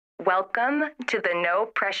Welcome to the No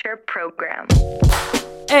Pressure Program.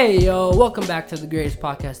 Hey, yo, welcome back to the greatest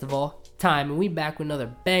podcast of all time. And we back with another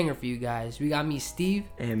banger for you guys. We got me, Steve.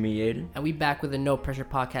 And me, Aiden. And we back with the No Pressure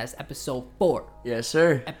Podcast, episode 4. Yes,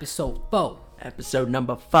 sir. Episode 4. Episode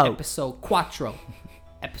number 4. Episode Quattro.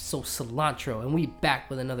 Episode Cilantro. And we back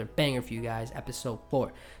with another banger for you guys, episode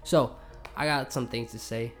 4. So, I got some things to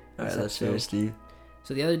say. All right, let's hear it, Steve.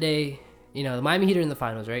 So, the other day, you know, the Miami Heat are in the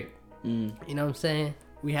finals, right? Mm. You know what I'm saying?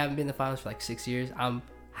 We haven't been in the finals for like 6 years. I'm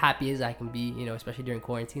happy as I can be, you know, especially during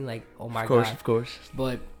quarantine. Like, oh my god. Of course.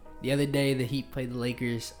 But the other day, the Heat played the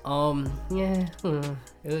Lakers. It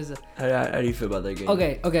was. How do you feel about that game?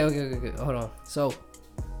 Okay. Hold on. So,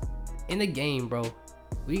 in the game, bro,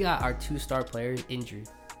 we got our 2 star players injured.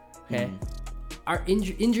 Okay. Our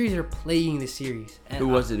injuries are plaguing the series. And Who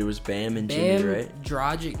was it? It was Bam and Bam, Jimmy, right?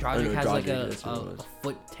 Dragic has like a Dragic,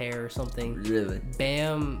 foot tear or something. Really?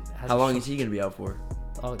 Bam has How long is he gonna be out for?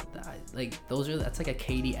 Oh, like that's like a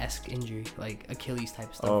KD-esque injury, like Achilles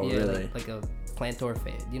type stuff. Oh, yeah, really? like a plantar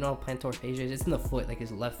fascia. Do you know what plantar fascia is? It's in the foot, like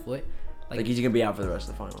his left foot. Like he's gonna be out for the rest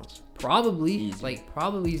of the finals. Probably, Easy.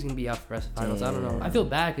 Probably he's gonna be out for the rest of the finals. I don't know. I feel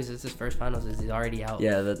bad because it's his first finals. He's already out.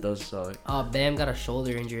 Yeah, that does suck. Bam got a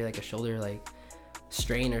shoulder injury, like a shoulder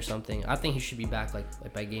strain or something. I think he should be back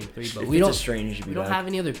like by game 3. But If we it's don't. a strain, he should be We don't back. have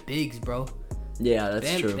any other bigs, bro. Yeah,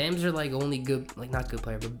 that's true. Bams are like only good, like not good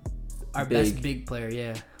player, but our Big. best big player.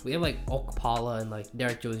 Yeah, we have like Okpala and like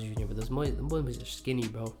Derek Jones Jr. But those boys are skinny,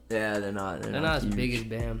 bro. Yeah, they're not. They're not as huge. big as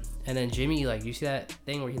Bam. And then Jimmy, like, you see that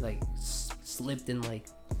thing where he like slipped and like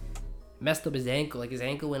messed up his ankle. Like his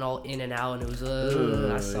ankle went all in and out, and it was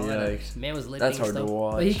I saw yikes. that. Man was limping. That's hard and to stuff.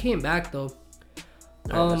 watch. But he came back though.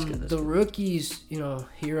 All right, that's good. The rookies, you know,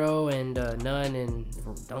 Hero and Nunn and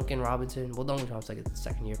Duncan Robinson. Well, Duncan Robinson's like a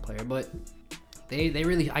second year player, but they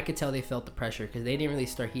really, I could tell they felt the pressure because they didn't really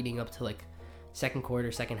start heating up till like second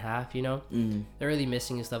quarter, second half. You know, They're really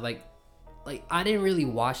missing and stuff. Like I didn't really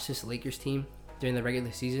watch this Lakers team during the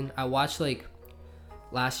regular season. I watched like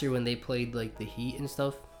last year when they played like the Heat and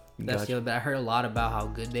stuff. That's Gotcha. but I heard a lot about how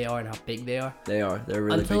good they are and how big they are. They are. They're a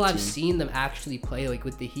really Until big I've team. seen them actually play like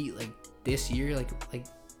with the Heat like this year, like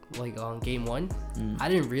on game 1, I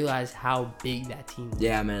didn't realize how big that team was.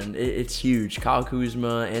 Yeah, man, it's huge. Kyle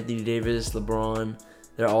Kuzma, Anthony Davis, LeBron.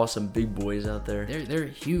 They're all some big boys out there. They're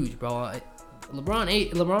huge, bro.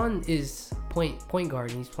 LeBron is point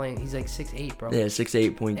guard. And he's like 6'8", bro. Yeah,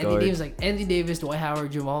 6'8" point guard. Anthony Davis, Dwight Howard,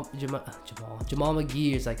 Jamal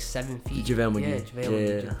McGee is like 7 feet. JaVale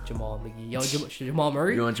McGee. Yeah, Jamal McGee. Yo, Jamal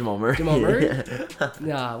Murray. You want Jamal Murray? Jamal Murray? Yeah.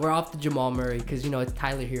 Nah, we're off the Jamal Murray because you know it's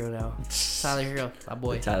Tyler Hero now. Tyler Hero, my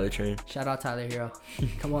boy. The Tyler train. Shout out Tyler Hero.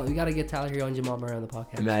 Come on, we gotta get Tyler Hero and Jamal Murray on the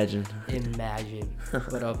podcast. Imagine.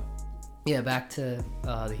 But yeah, back to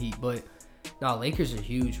the Heat. But no, Lakers are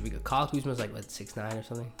huge. We got Kyle Kuzma's like what 6'9" or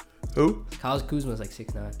something. Who? Kyle Kuzma's like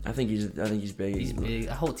 6'9". I think he's big. He's big.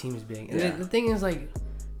 The whole team is big. And Yeah. the thing is, like,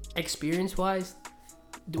 experience wise,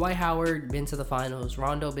 Dwight Howard been to the finals.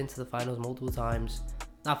 Rondo been to the finals multiple times.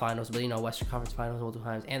 Not finals, but you know, Western Conference Finals multiple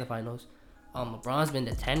times and the finals. LeBron's been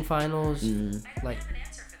to 10 finals. Like, I have an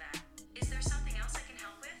answer for that. Is there something else I can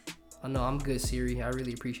help with? oh no, I'm good, Siri. I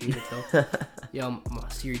really appreciate it though. Yo, my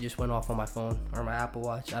Siri just went off on my phone or my Apple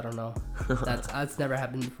Watch. I don't know. That's never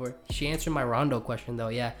happened before. She answered my Rondo question though.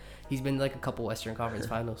 Yeah, he's been to, like a couple Western Conference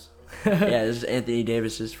Finals. Yeah, this is Anthony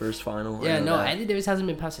Davis's first final. Yeah, no, that. Anthony Davis hasn't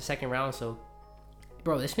been past the second round, so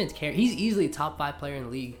bro, this man's he's easily a top 5 player in the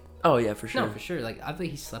league. Oh yeah, for sure. No, for sure. Like I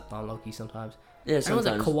think he slept on low-key sometimes. Yeah, Everyone's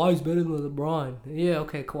sometimes. like Kawhi's better than LeBron. Yeah,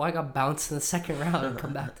 okay. Kawhi got bounced in the second round and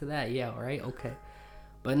come back to that. Yeah, all right, okay.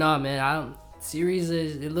 But nah, man,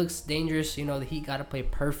 it looks dangerous. You know, the Heat got to play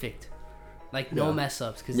perfect, like no mess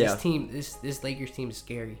ups, because this Lakers team is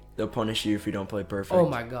scary. They'll punish you if you don't play perfect. Oh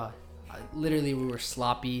my god. Literally, we were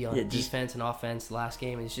sloppy on Yeah, just- defense and offense last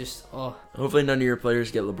game. It's just, Hopefully none of your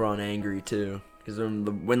players get LeBron angry too, because when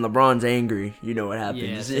LeBron's angry, you know what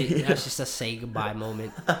happens. yeah, that's just a say goodbye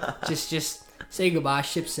moment. Just say goodbye.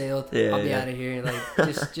 Ship sailed. Yeah, I'll be yeah. out of here.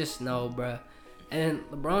 Like, just no, bruh. And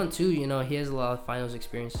LeBron too, you know, he has a lot of finals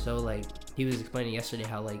experience. So like, he was explaining yesterday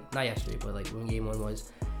how like, not yesterday, but like when game 1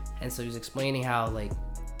 was, and so he was explaining how like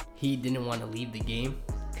he didn't want to leave the game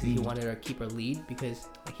because he wanted to keep a lead because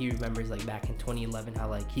like he remembers like back in 2011 how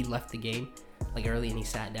like he left the game like early and he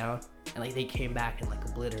sat down and like they came back and like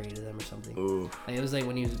obliterated them or something. Ooh. Like, it was like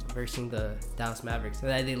when he was versing the Dallas Mavericks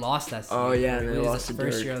and they lost that season. Oh, yeah, It they was lost the to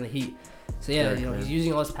first Dirk. year on the Heat. So yeah, Dirk, you know, man. he's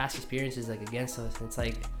using all his past experiences like against us. And it's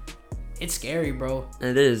like, it's scary, bro.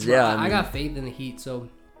 It is, Bro, yeah. I mean, got faith in the Heat, so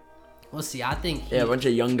we'll see. I think yeah, a bunch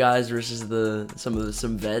of young guys versus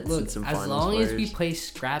some vets look, and some as finals long players. as we play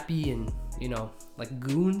scrappy and like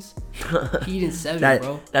goons. Heat in 7,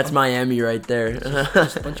 bro. That's Miami right there.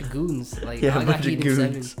 Just a bunch of goons. Like, Yeah, I a got bunch of Heat in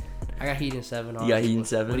 7. goons. I got Heat in 7. You got Heat in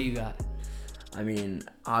 7? What do you got? I mean,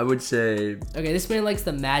 I would say Okay, this man likes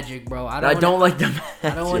the Magic, bro. I don't like the Magic. I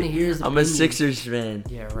don't want to hear his I'm a opinion. Sixers fan.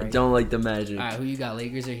 Yeah, right. I don't like the Magic. All right, who you got?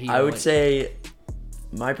 Lakers or Heat? I would What? say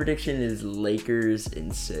my prediction is Lakers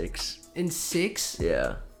in 6. in 6.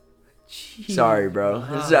 Yeah. Jeez. Sorry, bro.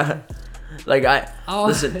 Like Oh.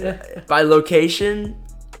 listen, by location,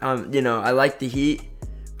 I like the Heat,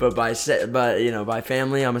 but by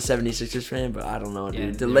family, I'm a 76ers fan. But I don't know, dude.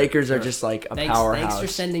 Yeah, The dude, Lakers are sure. just like a Thanks powerhouse. for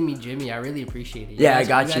sending me Jimmy. I really appreciate it. Yeah, I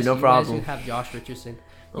got you. No problem. You guys have Josh Richardson.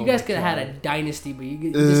 You Oh guys my could have had a God. dynasty, but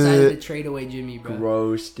you decided to trade away Jimmy, bro.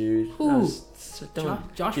 Gross, dude. Who? That was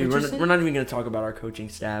don't- Josh dude, Richardson? we're not even gonna talk about our coaching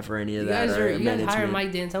staff or any of You that. guys or you guys hired management.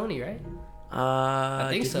 Mike D'Antoni, right? I I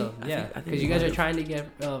think so. Yeah, I think because we you guys might are have. trying to get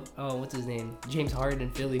what's his name, James Harden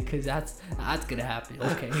in Philly, because that's gonna happen.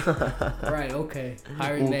 Okay, right. Okay,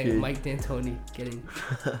 hiring Okay. Mike D'Antoni, getting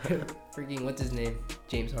freaking what's his name,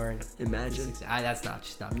 James Harden. Imagine. That's not.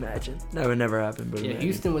 Imagine. That would never happen. But Yeah, imagine.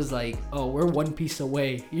 Houston was like, oh, we're one piece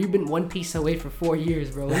away. You've been one piece away for 4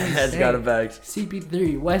 years, bro. What are you That's got it saying? back.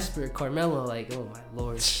 CP3, Westbrook, Carmelo, like, oh my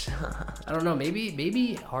lord. I don't know.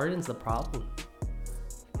 Maybe Harden's the problem.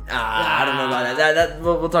 I don't know about that.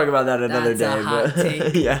 We'll talk about that another That's day. a hot but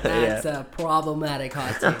take. yeah, That's yeah. a problematic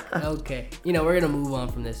hot take. Okay. We're going to move on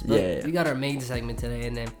from this. But Yeah. we got our main segment today,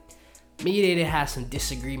 and then me and Aiden has some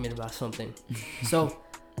disagreement about something. So,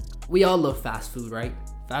 we all love fast food, right?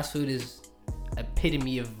 Fast food is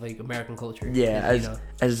epitome of, like, American culture. Yeah, You know,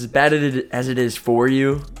 as bad as it is for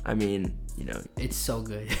you, I mean, it's so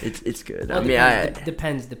good. it's good. Well, I mean,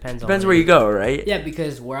 depends depends on where you go, right? Yeah,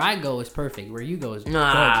 because where I go is perfect. Where you go is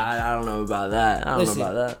Nah, garbage. I don't know about that. I don't Listen.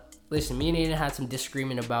 know about that. Listen, me and Aiden had some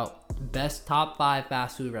disagreement about best top 5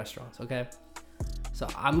 fast food restaurants, okay? So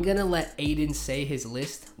I'm going to let Aiden say his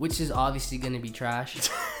list, which is obviously going to be trash.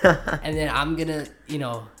 And then I'm going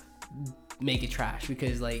to, make it trash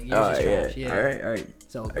because, like, yours is trash. Yeah. All right.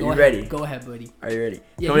 So Are go you ahead. ready? Go ahead, buddy. Are you ready?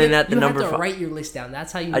 Yeah, Coming you, in at the you number have to 5. write your list down.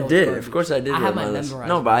 That's how you know I it's did. garbage. Of course I did. I write have my mine list. memorized.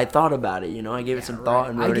 No, but I thought about it. I gave it Yeah, some right. thought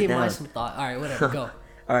and I wrote it gave down. mine some thought. All right, whatever. Go.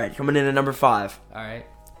 All right, coming in at number 5. All right.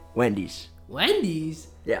 Wendy's. Wendy's?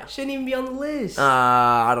 Yeah. Shouldn't even be on the list.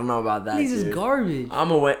 I don't know about that. Wendy's is dude. garbage.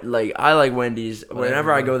 I like Wendy's.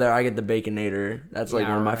 Whenever I bro. go there, I get the Baconator. That's like Yeah,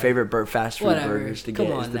 one of my right. favorite fast food Whatever. burgers to Come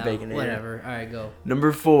get on is the now. Baconator. Whatever. All right, go.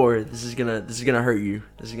 Number 4. This is gonna hurt you.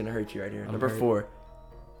 This is gonna hurt you right here. Number hurt. 4.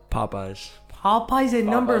 Popeyes. Popeyes at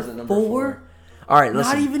number Popeyes at 4? All right,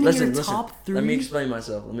 listen. Not even in listen, your top 3? Let me explain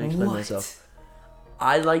myself. What?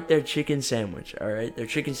 I like their chicken sandwich. All right, their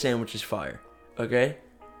chicken sandwich is fire. Okay,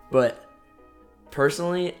 but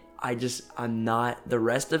personally, I'm not the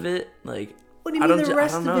rest of it. Like, What do you mean the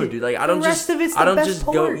rest I don't of know, it? dude. Like, The rest of it's the I don't best just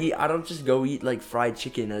part. go eat. I don't just go eat like fried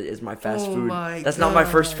chicken as my fast Oh food. my That's not my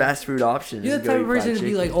first God. fast food option. You're is the go type eat of person fried to be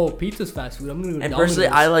chicken. like, oh, pizza's fast food. I'm gonna go to And personally,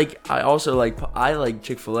 Domino's. I like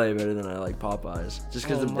Chick-fil-A better than I like Popeyes, just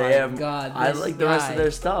because Oh they my have. God, I this like the rest guy. of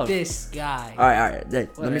their stuff. This guy. All right. Hey, let me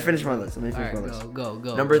Whatever, finish my bro. list. Let me finish All my right, list.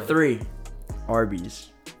 go. Number go. 3, Arby's.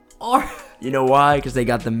 Or You know why? Because they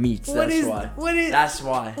got the meats. What That's is- why. what is- That's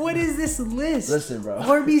why. what is this list? Listen, bro.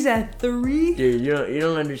 Arby's at 3? Dude, you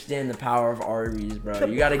don't understand the power of Arby's, bro. The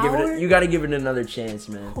You gotta power? you gotta give it another chance,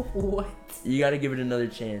 man. What? You gotta give it another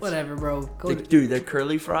chance. Whatever, bro. Go to Dude, the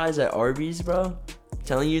curly fries at Arby's, bro. I'm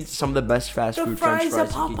telling you, it's some of the best fast the food French fries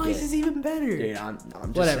at fries you could Popeyes get. is even better. Dude, I'm just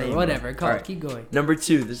Whatever, saying, whatever. bro. Come, All right. keep going. Number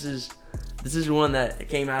 2, this is one that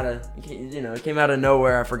came out of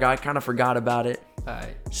nowhere. I kind of forgot about it. All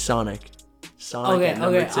right. Sonic Okay, at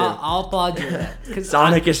number 2. I'll applaud you for that. 'Cause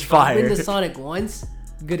Sonic is fire. I've been to Sonic once.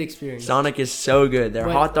 Good experience. Sonic is so good. Their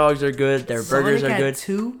But hot dogs are good. Their burgers Sonic are at good.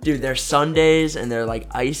 2? Dude, their sundaes and their like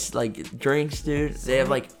ice like drinks, dude. They have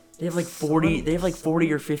like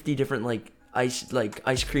 40 or 50 different like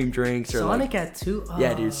ice cream drinks or Sonic like at 2?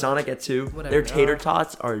 yeah, dude. Sonic at 2. Whatever, Their tater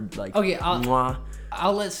tots are like Okay, mwah.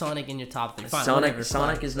 I'll let Sonic in your top 3. Fine, Sonic whatever,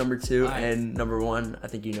 Sonic fine. is number 2 Alright. and number 1. I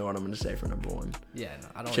think you know what I'm gonna say for number 1. Yeah, no,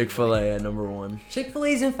 I don't. Chick-fil-A at number 1.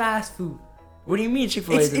 Chick-fil-A's in fast food. What do you mean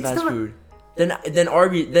Chick-fil-A It's- isn't it's fast not- food? Then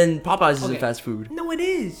Popeyes isn't Okay. fast food. No, it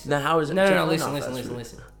is. Then how is it? No. Chick-fil-A Listen, not fast food?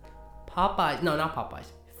 listen. Popeyes. No, not Popeyes.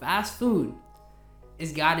 Fast food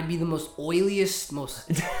has got to be the most oiliest, most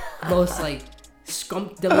like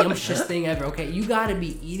scrumptious thing ever. Okay, you got to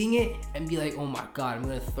be eating it and be like, oh my god, I'm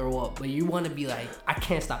gonna throw up. But you want to be like, I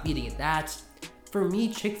can't stop eating it. That's for me.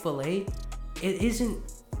 Chick-fil-A, it isn't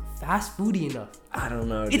fast foodie enough. I don't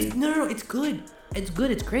know, dude. It's no. It's good. It's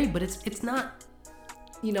good. It's great. But it's not.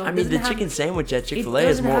 you know. I mean, the chicken sandwich at Chick-fil-A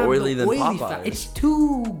is more oily than Popeyes. It's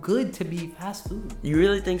too good to be fast food. You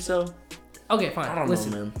really think so? Okay, fine. I don't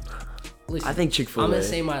know, man. Listen, I think Chick-fil-A. I'm gonna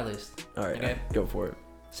say my list. All right, Okay. go for it.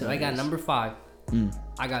 So I got number 5.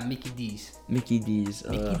 I got Mickey D's. Mickey D's.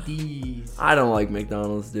 Mickey D's. I don't like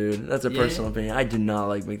McDonald's, dude. That's a Yeah? personal opinion. I do not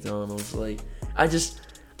like McDonald's. Like, I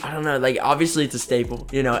don't know. Like, obviously it's a staple.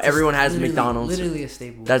 You know, everyone has McDonald's. Literally a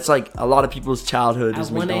staple. That's like a lot of people's childhood At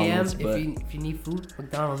is 1 a.m. McDonald's. If But you need food,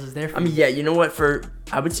 McDonald's is there for I mean, you. yeah, you know what?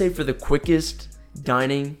 I would say for the quickest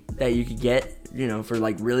dining that you could get, you know, for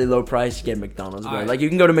like really low price, you get McDonald's. Bro. Alright. Like you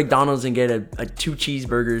can go to McDonald's and get a 2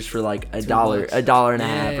 cheeseburgers for like $1, $1 and a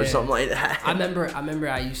half, or Yeah. something like that. I remember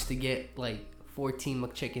I used to get like 14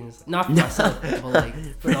 McChickens, not for myself, but like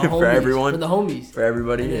for the homies, For everyone? for the homies, For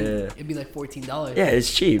everybody, And then yeah. it'd be like $14. Yeah,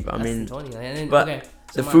 it's cheap. I Less mean, than 20. And then, but okay,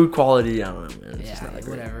 the so food quality, I don't know, man. It's yeah, just not that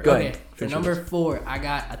great. whatever. Go Okay, ahead. for Finish number yours. 4, I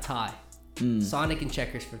got a tie. Sonic and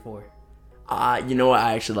Checkers for 4. You know what?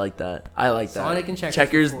 I actually like that. I like that. Sonic and Checkers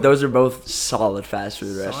Checkers, for 4. those are both solid fast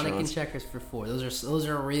food Sonic restaurants. and Checkers for 4. Those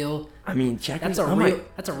are real. I mean, Checkers.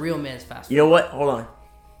 That's a real man's fast food. You know what? Hold on.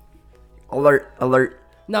 Alert.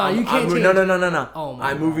 No, you can't. change. No. Oh my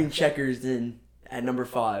I'm moving Checkers in at number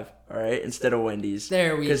 5. All right, instead of Wendy's.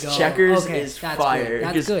 There we go. Because Checkers Okay, is that's fire. good.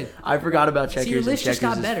 That's 'Cause good. I forgot about Checkers. See, your list and just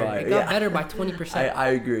Checkers got is better. fire. It got Yeah. better by 20%. I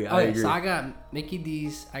agree. I agree. So I got Mickey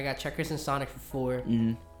D's. I got Checkers and Sonic for 4.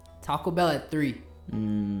 Mm-hmm. Taco Bell at 3.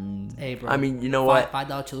 Hey, bro. I mean, you know what? $5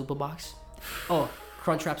 chalupa box. Oh,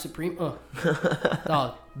 Crunchwrap Supreme. Oh,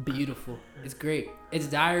 dog, beautiful. It's great. It's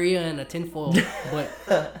diarrhea and a tinfoil, but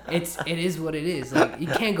it is what it is. Like you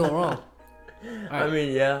can't go wrong. I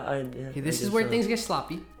mean, yeah. Okay, this I is guess where so. things get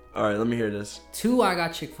sloppy. All right, let me hear this. 2, I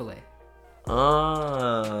got Chick-fil-A.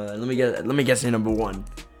 Let me guess your number 1.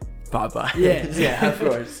 Popeye. Yeah. yeah, of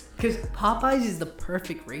course. Because Popeyes is the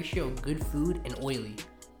perfect ratio of good food and oily.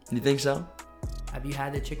 You think so? Have you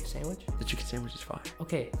had the chicken sandwich? The chicken sandwich is fire.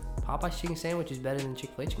 Okay, Popeye's chicken sandwich is better than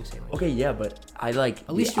Chick-fil-A chicken sandwich. Okay, yeah, but I like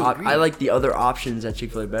At least you agree. I like the other options at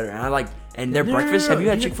Chick-fil-A better, and their No, breakfast. Have you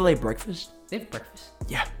had you- Chick-fil-A breakfast? They have breakfast.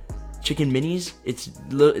 Yeah, chicken minis. It's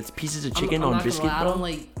pieces of chicken I'm on not gonna biscuit. lie, I bro. don't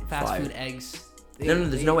like fast Fire. food eggs. No,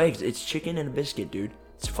 there's no eggs. It's chicken and a biscuit, dude.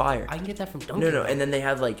 It's fire. I can get that from Dunkin'. No, and then they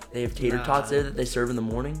have tater tots there that they serve in the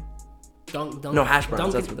morning. No, hash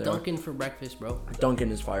browns, that's what they are. Dunkin' for breakfast, bro.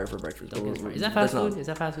 Dunkin' is fire for breakfast. Dunkin's but fire. Is that that's fast not- food? Is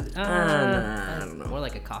that fast food? Nah, I don't know. More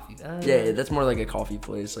like a coffee. Yeah, that's more like a coffee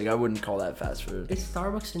place. Like I wouldn't call that fast food. Is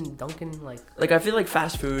Starbucks and Dunkin' like? Like I feel like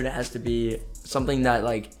fast food has to be something that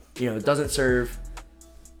doesn't serve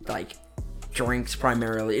like drinks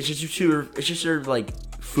primarily. It's just serve like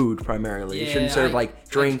food primarily. It shouldn't Yeah, serve like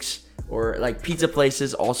drinks or like pizza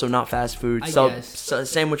places. Also not fast food. I guess.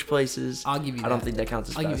 Sandwich places. I'll give you I don't that. think that counts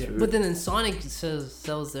as I'll give fast you that. food. But then Sonic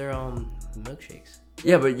sells their milkshakes.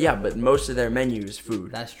 yeah, but most of their menu is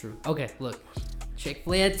food. That's true. Okay, look,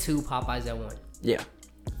 Chick-fil-A at 2, Popeyes at 1. Yeah.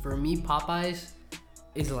 For me, Popeyes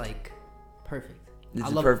is like perfect. It's I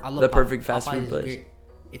the love the perfect fast Popeyes food is place. great.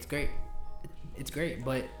 It's great. It's great,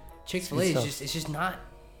 but Chick-fil-A It's is tough. it's just not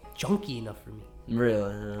junky enough for me.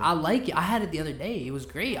 Really? Yeah. I like it. I had it the other day. It was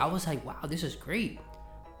great. I was like, wow, this is great.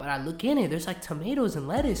 But I look in it, there's like tomatoes and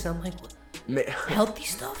lettuce. I'm like, what? Healthy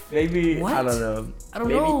stuff? Maybe What? I don't know. I don't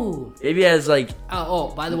Maybe- know. Maybe as like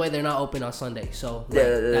By the way, they're not open on Sunday, so like,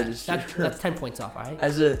 Yeah, that's 10 points off, all right?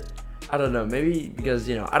 I don't know, maybe because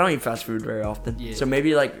I don't eat fast food very often. Yeah. So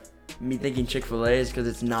maybe like me thinking Chick-fil-A is because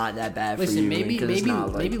it's not that bad for Listen, you. maybe 'cause it's maybe not,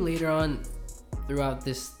 like- maybe later on throughout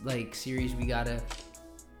this like series we gotta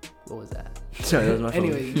what was that? Sorry, that was my phone.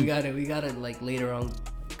 Anyway, we gotta like later on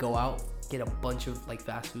go out, get a bunch of like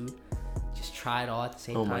fast food, just try it all at the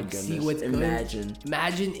same Oh time, my see goodness! what's Imagine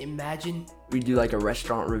good. Imagine, we do like a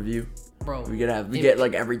restaurant review. bro. We get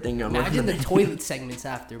like everything. On Imagine the toilet segments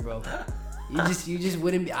after, bro. You just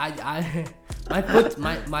wouldn't be. My foot,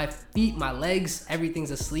 my feet, my legs,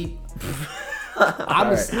 everything's asleep. All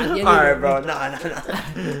right, bro. No.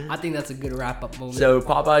 I think that's a good wrap up moment. So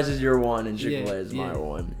Popeyes is your 1 and Chick-fil-A is yeah. my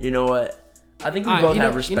 1. You know what? I think we All right, both you know-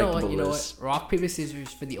 have respectable You know lists. what? Rock paper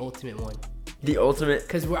scissors for the ultimate one. The ultimate.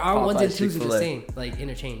 Because our ones and Popeyes, 2s are the Chick-fil-A. same, like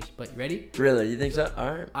interchange. But you ready? Really? You think so?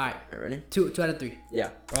 All right. All right, All right, ready? two out of 3. Yeah.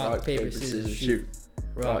 Rock, paper, scissors, shoot.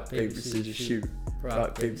 Rock, paper, scissors, shoot.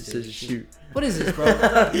 Rock, paper, scissors, shoot. What is this, bro?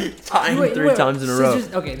 Tying Wait, 3 times in a row.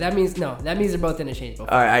 scissors- Okay, that means they're both interchangeable.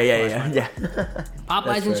 All right, yeah. Popeyes That's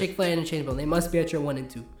and fair. Chick-fil-A interchangeable. They must be at your 1 and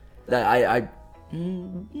 2. That I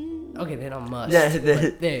Okay, they don't must. yeah,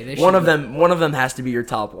 But they one should of be. them has to be your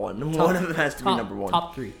top 1. One of them has to be number 1.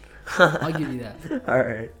 Top 3. I'll give you that. All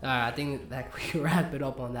right. I think that we can wrap it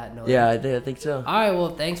up on that note. Yeah, I think so. All right,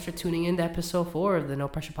 well, thanks for tuning in to episode 4 of the No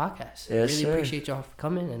Pressure Podcast. Yes, really sir. appreciate y'all for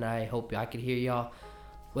coming, and I hope I could hear y'all.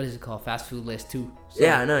 What is it called? Fast food list 2. So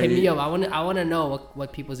Yeah, I know. Hit me up. I want to know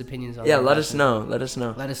what people's opinions are. Yeah, let us know. Let us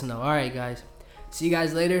know. Let us know. All right, guys. See you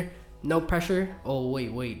guys later. No pressure. Oh,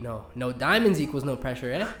 wait, no. No diamonds equals no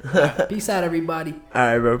pressure, eh? All right, peace out, everybody. All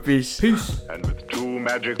right, bro. Peace. Peace. And with 2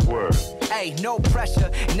 magic words. Hey, no pressure.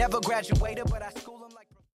 Never graduated, but I school.